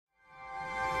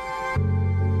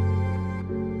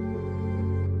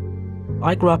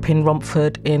I grew up in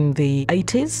Romford in the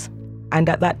 80s, and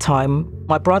at that time,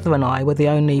 my brother and I were the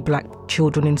only black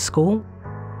children in school.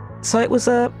 So it was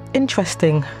an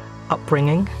interesting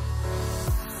upbringing.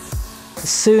 As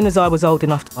soon as I was old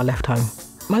enough, I left home,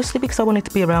 mostly because I wanted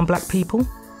to be around black people,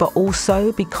 but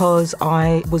also because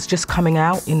I was just coming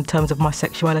out in terms of my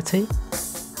sexuality.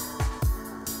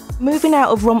 Moving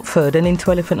out of Romford and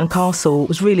into Elephant and Castle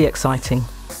was really exciting.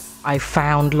 I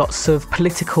found lots of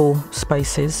political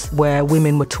spaces where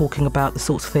women were talking about the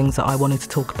sorts of things that I wanted to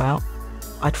talk about.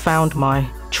 I'd found my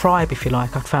tribe, if you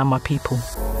like. I'd found my people.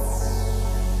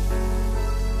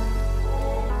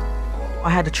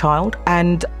 I had a child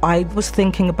and I was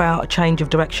thinking about a change of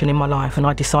direction in my life, and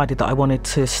I decided that I wanted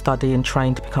to study and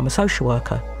train to become a social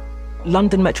worker.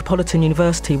 London Metropolitan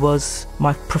University was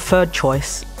my preferred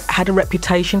choice. It had a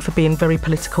reputation for being very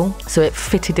political, so it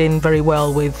fitted in very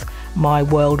well with my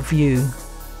worldview.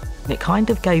 It kind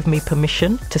of gave me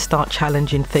permission to start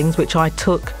challenging things, which I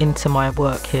took into my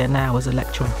work here now as a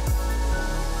lecturer.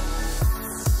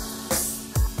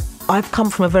 I've come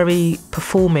from a very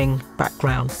performing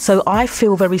background, so I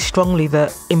feel very strongly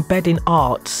that embedding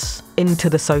arts into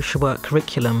the social work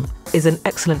curriculum is an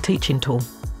excellent teaching tool.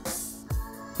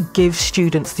 It gives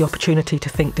students the opportunity to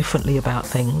think differently about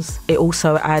things. It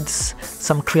also adds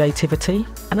some creativity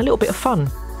and a little bit of fun.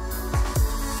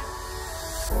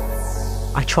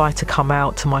 I try to come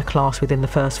out to my class within the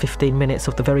first 15 minutes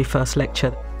of the very first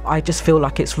lecture. I just feel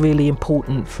like it's really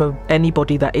important for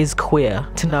anybody that is queer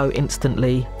to know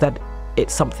instantly that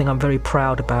it's something I'm very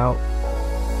proud about.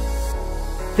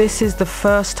 This is the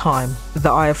first time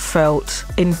that I have felt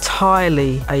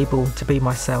entirely able to be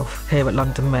myself here at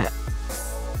London Met.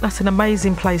 That's an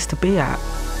amazing place to be at.